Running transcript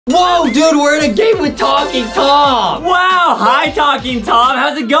Whoa, dude, we're in a game with Talking Tom. Wow, hi Talking Tom,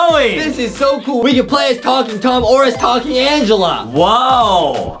 how's it going? This is so cool. We can play as Talking Tom or as Talking Angela.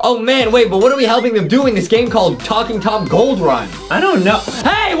 Whoa. Oh man, wait, but what are we helping them do in this game called Talking Tom Gold Run? I don't know.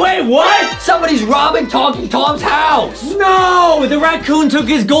 Hey, wait, what? Somebody's robbing Talking Tom's house. No, the raccoon took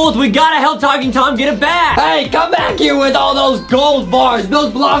his gold. We gotta help Talking Tom get it back. Hey, come back here with all those gold bars.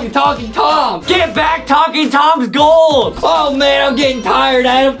 Those belong to Talking Tom. Get back Talking Tom's gold. Oh man, I'm getting tired,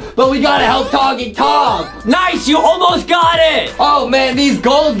 Adam. But we gotta help Talking Tom. Nice, you almost got it. Oh man, these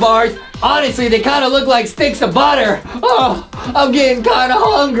gold bars, honestly, they kind of look like sticks of butter. Oh, I'm getting kind of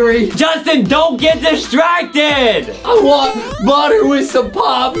hungry. Justin, don't get distracted. I want butter with some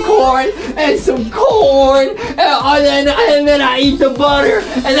popcorn and some corn. And then I eat the butter.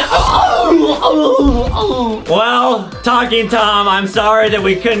 And then, Well, Talking Tom, I'm sorry that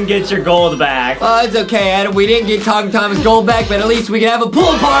we couldn't get your gold back. It's okay, Adam. We didn't get Talking Tom's gold back, but at least we can have a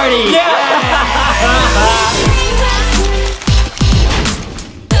pool party. Yeah!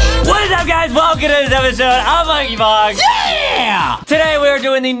 What is up, guys? Welcome to this episode of LankyBox. Yeah! Today we are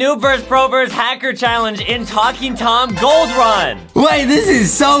doing the Noob vs. Pro vs. Hacker Challenge in Talking Tom Gold Run. Wait, this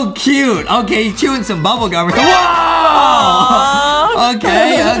is so cute. Okay, he's chewing some bubble gum. Whoa!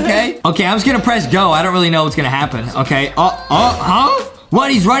 Okay, I'm just gonna press go. I don't really know what's gonna happen. Okay. Huh? What?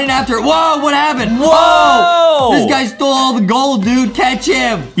 He's running after it. Whoa, what happened? Whoa! This guy stole all the gold, dude. Catch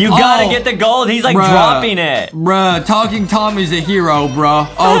him. You gotta get the gold. He's like dropping it. Bruh, Talking Tom is a hero, bro.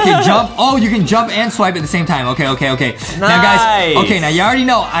 Oh, okay, jump. Oh, you can jump and swipe at the same time. Okay. Nice. Now, guys, now you already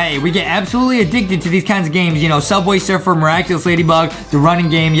know, we get absolutely addicted to these kinds of games. You know, Subway Surfer, Miraculous Ladybug, the running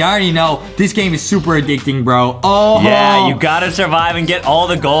game. You already know this game is super addicting, bro. Oh. Yeah, you gotta survive and get all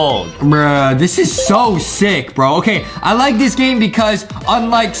the gold. Bruh, this is so sick, bro. Okay, I like this game because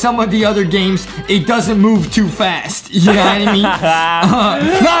unlike some of the other games, it doesn't move too fast. You know what I mean?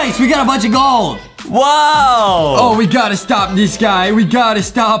 Nice, we got a bunch of gold. Whoa! Oh, we gotta stop this guy. We gotta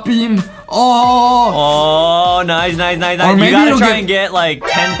stop him. Oh, nice. Or You maybe gotta try and get like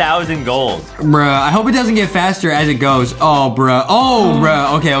 10,000 gold. Bruh, I hope it doesn't get faster as it goes. Oh, bruh.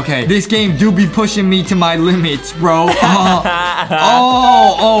 Okay. This game do be pushing me to my limits, bro.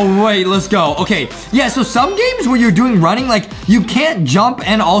 Wait, let's go. Okay, yeah, so some games where you're doing running, like, you can't jump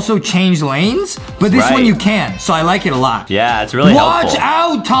and also change lanes, but this one you can, so I like it a lot. Yeah, it's really helpful. Watch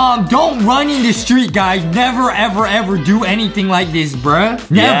out, Tom. Don't run in the street, guys. Never, ever do anything like this, bruh.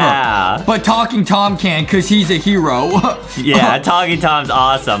 Never. Yeah. But Talking Tom can, because he's a hero. Yeah, Talking Tom's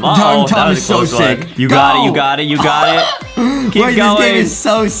awesome. Talking Tom is so sick. You got it. Keep Wait, going. This game is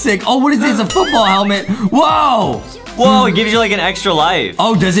so sick. Oh, what is this? A football helmet. Whoa. Whoa, it gives you like an extra life.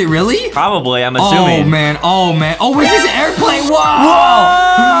 Oh, does it really? Probably, I'm assuming. Oh, man. Oh, what is this airplane?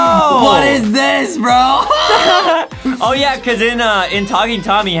 Whoa. What is this, bro? Oh, yeah, because in Talking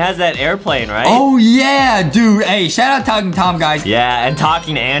Tom, he has that airplane, right? Oh, yeah, dude. Hey, shout out Talking Tom, guys. Yeah, and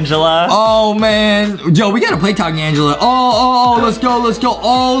Talking Angela. Oh, man. Yo, we gotta play Talking Angela. Oh, let's go.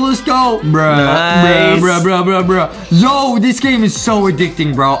 Oh, let's go. Bruh. Yo, this game is so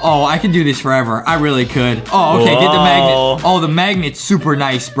addicting, bro. Oh, I could do this forever. I really could. Oh, okay, get the magnet. Oh, the magnet's super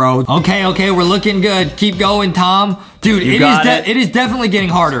nice, bro. Okay, we're looking good. Keep going, Tom. Dude, it is definitely getting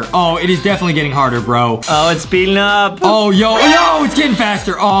harder. Oh, it is definitely getting harder, bro. Oh, it's speeding up. Oh, yo, it's getting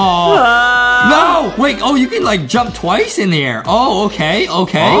faster. Oh. No. Wait, you can like jump twice in the air. Oh, okay.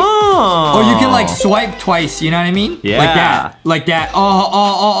 Oh. Or you can like swipe twice, you know what I mean? Yeah. Like that.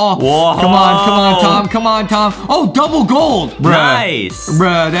 Oh. Whoa. Come on, Tom. Oh, double gold. Bruh. Nice.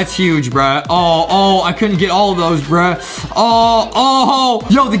 Bruh, that's huge, bruh. Oh, I couldn't get all of those, bruh. Oh.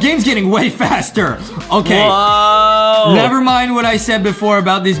 Yo, the game's getting way faster. Okay. Whoa. Never mind what I said before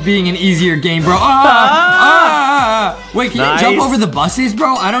about this being an easier game, bro. Wait, can you jump over the buses,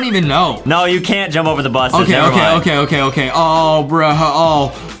 bro? I don't even know. No, you can't jump over the buses. Okay.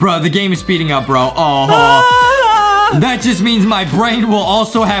 Oh, bro, the game is speeding up, bro. That just means my brain will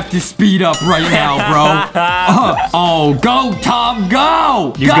also have to speed up right now, bro. Go, Tom,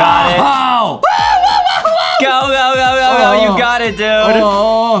 go! You got it. Go. You got it, dude.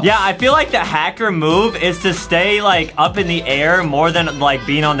 Yeah, I feel like the hacker move is to stay like up in the air more than like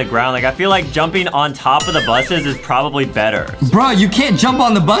being on the ground. Like I feel like jumping on top of the buses is probably better. Bro, you can't jump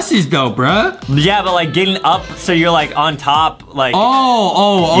on the buses though, bro. Yeah, but like getting up so you're like on top, like. Okay.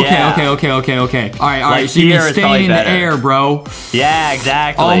 All right. So you can stay in the air, bro. Yeah,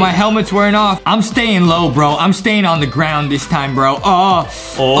 exactly. Oh, my helmet's wearing off. I'm staying low, bro. I'm staying on the ground this time, bro.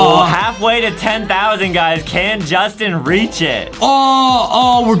 Halfway to 10,000, guys. Can jump. Justin reach it.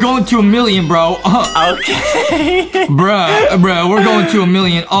 Oh, we're going to 1 million, bro. Okay. Bruh, we're going to 1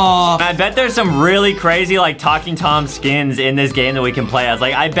 million. Oh. I bet there's some really crazy, like, Talking Tom skins in this game that we can play as.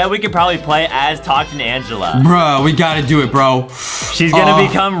 Like, I bet we could probably play as Talking Angela. Bruh, we gotta do it, bro. She's gonna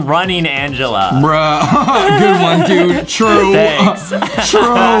become Running Angela. Bruh, good one, dude. True. Thanks.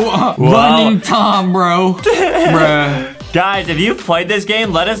 True. Running Tom, bro. Bruh. Guys, if you've played this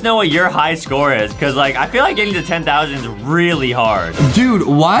game, let us know what your high score is. Because, like, I feel like getting to 10,000 is really hard. Dude,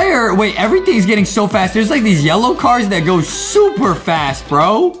 wait, everything's getting so fast. There's, like, these yellow cars that go super fast,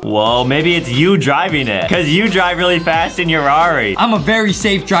 bro. Whoa, maybe it's you driving it. Because you drive really fast in your Rari. I'm a very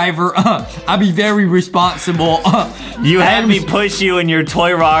safe driver. I'll be very responsible. You had me push you in your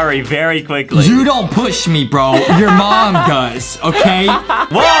toy Rari very quickly. You don't push me, bro. Your mom does, okay?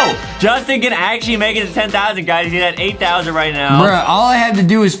 Whoa! Justin can actually make it to 10,000, guys. He's at 8,000 right now. Bruh, all I had to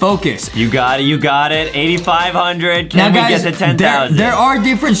do is focus. You got it. 8,500. Can we get to 10,000? There are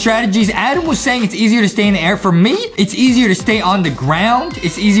different strategies. Adam was saying it's easier to stay in the air. For me, it's easier to stay on the ground.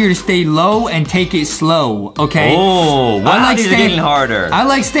 It's easier to stay low and take it slow, okay? Oh, wow, these are getting harder. I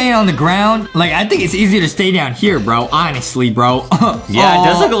like staying on the ground. Like, I think it's easier to stay down here, bro. Honestly, bro. Yeah, it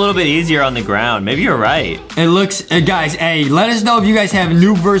does look a little bit easier on the ground. Maybe you're right. It looks, guys, hey, let us know if you guys have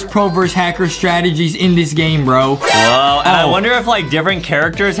noob versus pro versus hacker strategies in this game, bro. Whoa, and I wonder if, like, different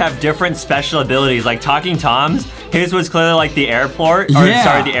characters have different special abilities. Like, Talking Tom's, his was clearly, like, the airport, or,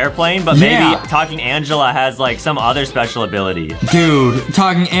 sorry, the airplane, but maybe Talking Angela has, like, some other special ability. Dude,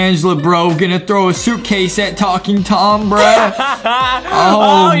 Talking Angela, bro, gonna throw a suitcase at Talking Tom, bro.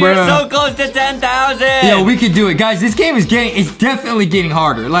 Oh, you're so close to 10,000. Yo, we could do it. Guys, this game is it's definitely getting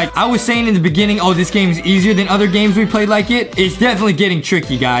harder. Like, I was saying in the beginning, oh, this game is easier than other games we played like it. It's definitely getting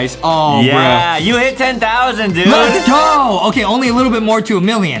tricky, guys. Oh, yeah, you hit 10,000, dude. Let's go. Okay, only a little bit more to 1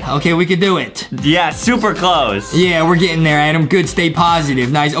 million. Okay, we could do it. Yeah, super close. Yeah, we're getting there, Adam. Good, stay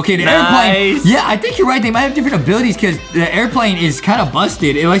positive. Nice. Okay, the airplane. Yeah, I think you're right. They might have different abilities because the airplane is kind of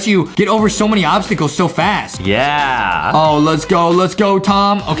busted. It lets you get over so many obstacles so fast. Yeah. Oh, let's go,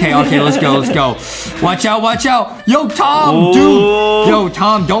 Tom. Okay, let's go. Watch out. Yo, Tom, dude. Yo,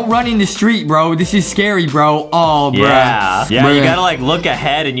 Tom, don't run in the street, bro. This is scary, bro. Oh, bruh. Yeah, you gotta, like, look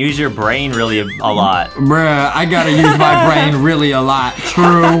ahead and use your brain really a lot. Bruh, I gotta use my brain really a lot.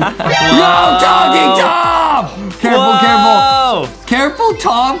 True. Yo, Talking Tom! Careful,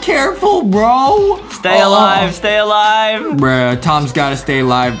 Tom. Careful, bro. Stay alive. Bruh, Tom's gotta stay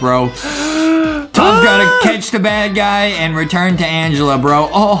alive, bro. Tom's gotta catch the bad guy and return to Angela, bro.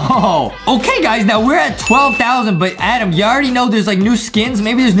 Oh, okay, guys. Now we're at 12,000, but Adam, you already know there's like new skins.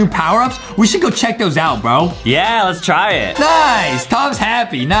 Maybe there's new power-ups. We should go check those out, bro. Yeah, let's try it. Nice. Tom's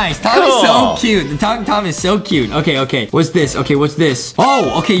happy. Nice. Tom is so cute. The Talking Tom is so cute. Okay. What's this?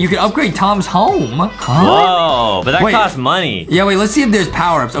 Oh, okay. You can upgrade Tom's home. Huh? Whoa, but that costs money. Yeah, wait. Let's see if there's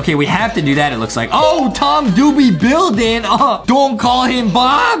power-ups. Okay, we have to do that, it looks like. Oh, Tom do be building. Don't call him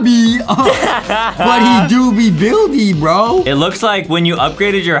Bobby. But he do be buildy, bro. It looks like when you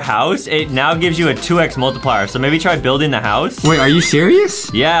upgraded your house, it now gives you a 2x multiplier. So maybe try building the house. Wait, are you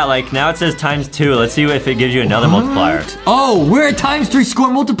serious? Yeah, like now it says ×2. Let's see if it gives you another multiplier. Oh, we're at ×3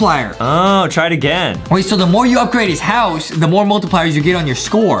 score multiplier. Oh, try it again. Wait, so the more you upgrade his house, the more multipliers you get on your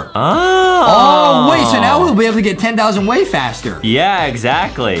score. Oh, wait, so now we'll be able to get 10,000 way faster. Yeah,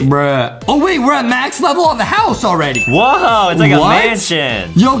 exactly. Bruh. Oh, wait, we're at max level on the house already. Whoa, it's like a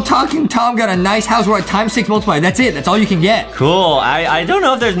mansion. Yo, Talking Tom got a nice house. We're at ×6 multiplier. That's it. That's all you can get. Cool. I don't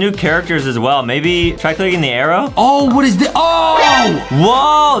know if there's new characters as well. Maybe try clicking the arrow. Oh, what is this? Oh!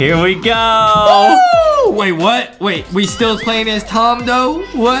 Whoa! Here we go. Woo! Wait, what? Wait, we still playing as Tom, though?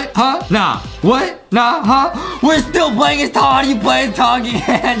 What? Huh? Nah. What? Nah, huh? We're still playing as Tom. How do you play as Talking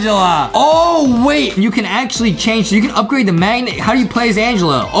Angela? Oh, wait. You can actually change. So you can upgrade the magnet. How do you play as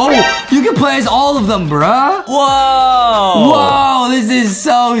Angela? Oh, you can play as all of them, bruh. Whoa. Whoa, this is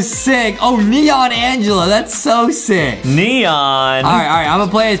so sick. Oh, Neon Angela. That's so sick. Neon. All right. I'm going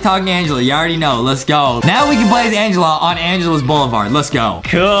to play as Talking Angela. You already know. Let's go. Now we can play as Angela on Angela's Boulevard. Let's go.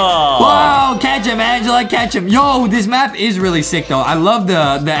 Cool. Whoa, catch him, Angela. Catch him. Yo, this map is really sick, though. I love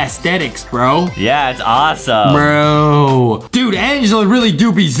the aesthetics, bro. Yeah, it's awesome. Bro. Dude, Angela really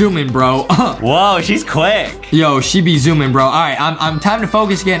do be zooming, bro. Whoa, she's quick. Yo, she be zooming, bro. All right, I'm time to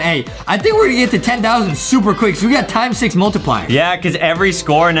focus again. Hey, I think we're gonna get to 10,000 super quick. So we got ×6 multiplier. Yeah, because every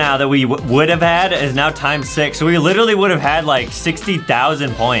score now that we would have had is now ×6. So we literally would have had like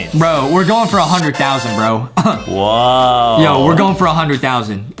 60,000 points. Bro, we're going for 100,000, bro. Whoa. Yo, we're going for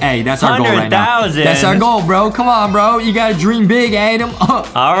 100,000. Hey, that's our goal right now. 100,000. That's our goal, bro. Come on, bro. You gotta dream big, Adam.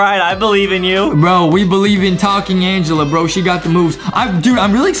 All right, I believe in in you. Bro, we believe in talking Angela, bro. She got the moves. Dude,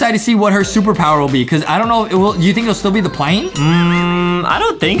 I'm really excited to see what her superpower will be, because I don't know. Do you think it'll still be the plane? I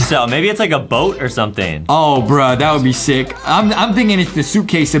don't think so. Maybe it's like a boat or something. Oh, bro, that would be sick. I'm thinking it's the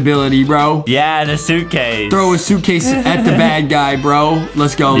suitcase ability, bro. Yeah, the suitcase. Throw a suitcase at the bad guy, bro.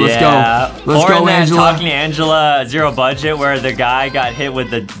 Let's go, let's go. Let's go, Angela. Talking Angela Zero Budget, where the guy got hit with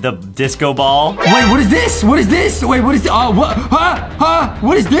the disco ball. Wait, what is this? What is this? Wait, what is this? Oh, what? Huh?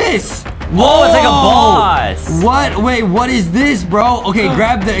 What is this? Whoa, it's like a boss. What? Wait, what is this, bro? Okay,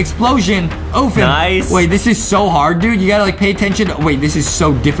 grab the explosion. Oof. Nice. Wait, this is so hard, dude. You gotta like pay attention. Wait, this is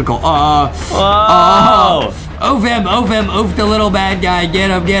so difficult. Oof him, oof the little bad guy.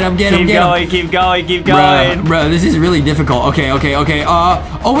 Get him, get him, get him, get him. Keep going. Bro, this is really difficult. Okay.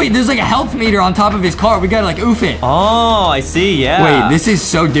 Oh wait, there's like a health meter on top of his car. We gotta like oof it. Oh, I see, yeah. Wait, this is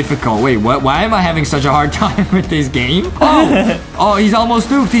so difficult. Wait, what? Why am I having such a hard time with this game? Oh, he's almost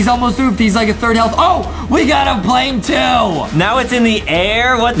oofed. He's like a third health. Oh, we got a plane too. Now it's in the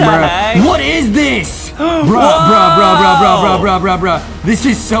air? What the heck? What is this? Bruh. This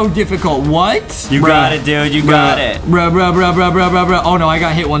is so difficult. What? You got it, dude. You got it. Bruh. Oh no, I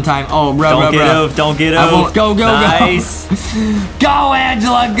got hit one time. Oh, bruh. Don't get oofed. Go. Nice. Go,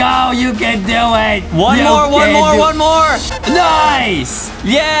 Angela, go. You can do it. One more. Nice.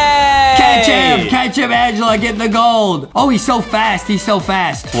 Yay. Catch him, Angela. Get the gold. Oh, he's so fast.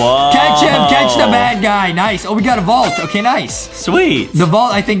 Whoa. Catch him. Catch the bad guy. Nice. Oh, we got a vault. Okay, nice. Sweet. The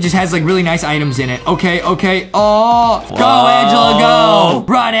vault, I think, just has like really nice items in it. Okay. Oh, whoa. Go, Angela, go.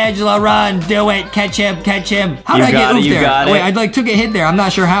 Run, Angela, run. Do it. Catch him. How did I get oofed there? Wait, I like took a hit there. I'm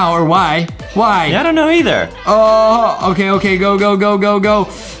not sure how or why. Yeah, I don't know either. Oh, okay. Go.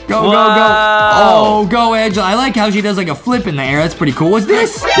 Oh, go, Angela. I like how she does like a flip in the air. That's pretty cool. What's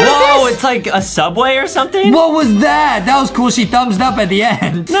this? Whoa, it's like a subway or something? What was that? That was cool. She thumbs up at the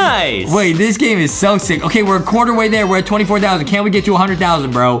end. Nice. Wait, this game is so sick. Okay, we're a quarter way there. We're at 24,000. Can't we get to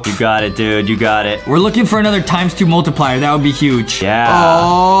 100,000, bro? You got it, dude. You got it. We're looking for another ×2 multiplier. That would be huge. Yeah.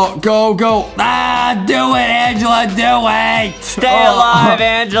 Oh, go. Do it, Angela. Do it. Stay alive,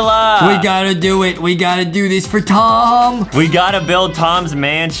 Angela. We gotta do it. We gotta do this for Tom. We gotta build Tom's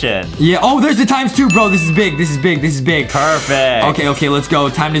mansion. Yeah. Oh, there's the ×2, bro. This is big. Perfect. Okay. Let's go.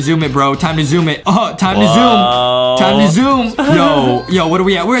 Time to zoom it, bro. Time to zoom it. Time to zoom. Yo, what are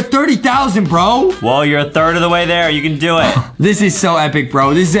we at? We're at 30,000, bro. Whoa, you're a third of the way there. You can do it. This is so epic,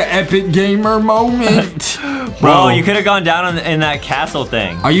 bro. This is an epic gamer moment. Bro, you could have gone down in that castle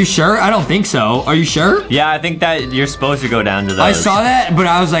thing. Are you sure? I don't think so. Are you sure? Yeah, I think that you're supposed to go down to those. I saw that, but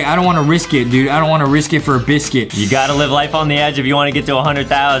I was like, I don't want to risk it, dude. I don't want to risk it for a biscuit. You gotta live life on the edge if you want to get to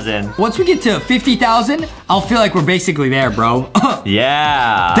 100,000. Once we get to 50,000, I'll feel like we're basically there, bro.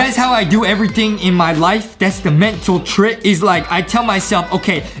 Yeah. That's how I do everything in my life. That's the mental trick. Is like, I tell myself,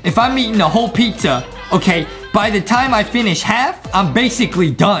 okay, if I'm eating a whole pizza, okay, by the time I finish half, I'm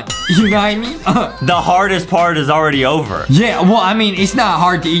basically done. You know what I mean? The hardest part is already over. Yeah, well, I mean, it's not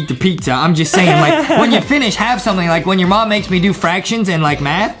hard to eat the pizza. I'm just saying, like, when you finish half something, like when your mom makes me do fractions and like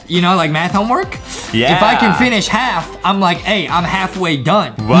math, you know, like math homework. Yeah. If I can finish half, I'm like, hey, I'm halfway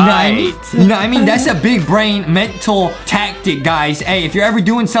done. Right. You know what I mean? You know what I mean? That's a big brain mental tactic, guys. Hey, if you're ever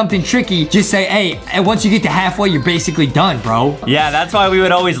doing something tricky, just say, hey, and once you get to halfway, you're basically done, bro. Yeah, that's why we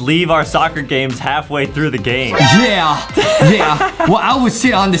would always leave our soccer games halfway through the game. Yeah. Well, I would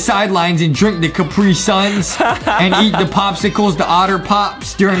sit on the sidelines and drink the Capri Suns and eat the popsicles, the Otter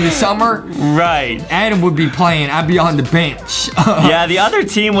Pops during the summer. Right. Adam would be playing. I'd be on the bench. Yeah, the other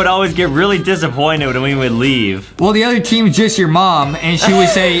team would always get really disappointed when we would leave. Well, the other team's just your mom, and she would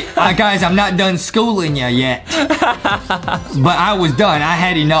say, guys, I'm not done schooling you yet. But I was done. I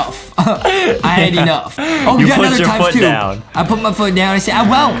had enough. Oh, we got another ×2. I put my foot down and said,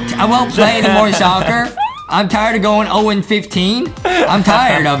 I won't play any more soccer. I'm tired of going 0-15. I'm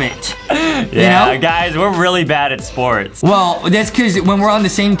tired of it. Yeah, you know? Guys, we're really bad at sports. Well, that's because when we're on the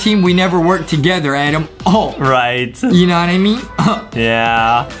same team, we never work together, Adam. Oh. Right. You know what I mean?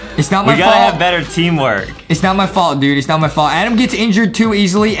 Yeah. It's not my fault. We gotta have better teamwork. It's not my fault, dude. It's not my fault. Adam gets injured too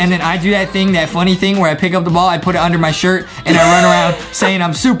easily, and then I do that funny thing where I pick up the ball, I put it under my shirt, and I run around saying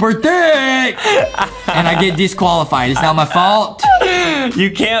I'm super thick, and I get disqualified. It's not my fault.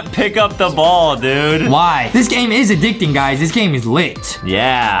 You can't pick up the ball, dude. Why? This game is addicting, guys. This game is lit.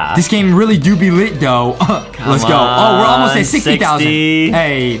 Yeah. This game really do be lit, though. Let's go. Oh, we're almost at 60,000.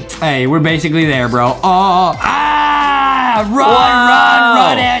 Hey, we're basically there, bro.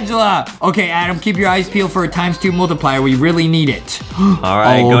 Run, Angela. Okay, Adam, keep your eyes peeled for a ×2 multiplier. We really need it. All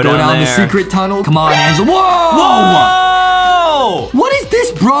right, go down the secret tunnel. Come on, Angela. Whoa! What is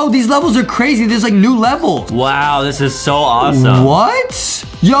this, bro? These levels are crazy. There's like new levels. Wow, this is so awesome. What?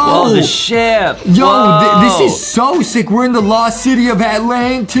 Yo. Whoa, the ship. Yo, this is so sick. We're in the lost city of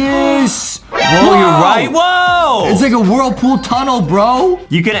Atlantis. Whoa, you're right. Whoa. It's like a whirlpool tunnel, bro.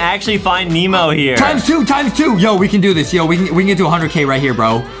 You can actually find Nemo here. Times two. Yo, we can do this. Yo, we can get to 100K right here,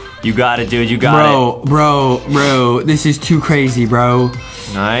 bro. You got it, dude. You got it. Bro. This is too crazy, bro.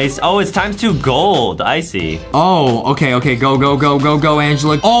 Nice. Oh, it's ×2 gold. I see. Oh, okay. Go,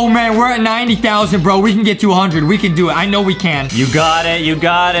 Angela. Oh, man, we're at 90,000, bro. We can get to 100. We can do it. I know we can. You got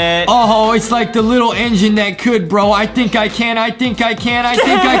it. Oh, it's like the little engine that could, bro. I think I can.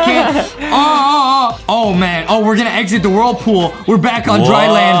 Oh, man. Oh, we're gonna exit the whirlpool. We're back on dry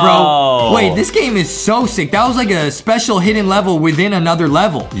land, bro. Wait, this game is so sick. That was like a special hidden level within another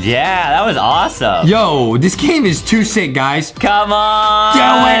level. Yeah, that was awesome. Yo, this game is too sick, guys. Come on. Do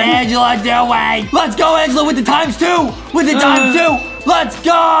it, Angela, do it. Let's go, Angela, with the ×2. Let's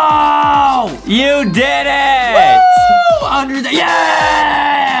go. You did it. Woo!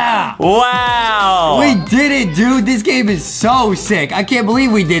 Yeah. Wow. We did it, dude. This game is so sick. I can't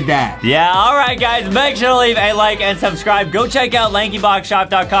believe we did that. Yeah, all right, guys. Make sure to leave a like and subscribe. Go check out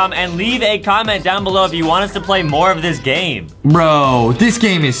LankyBoxShop.com and leave a comment down below if you want us to play more of this game. Bro, this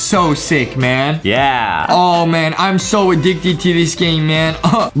game is so sick, man. Yeah. Oh, man, I'm so addicted to this game, man.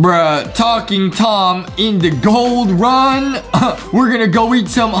 Bruh, Talking Tom in the gold run. We're gonna go eat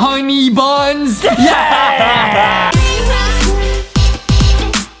some honey buns. Yeah!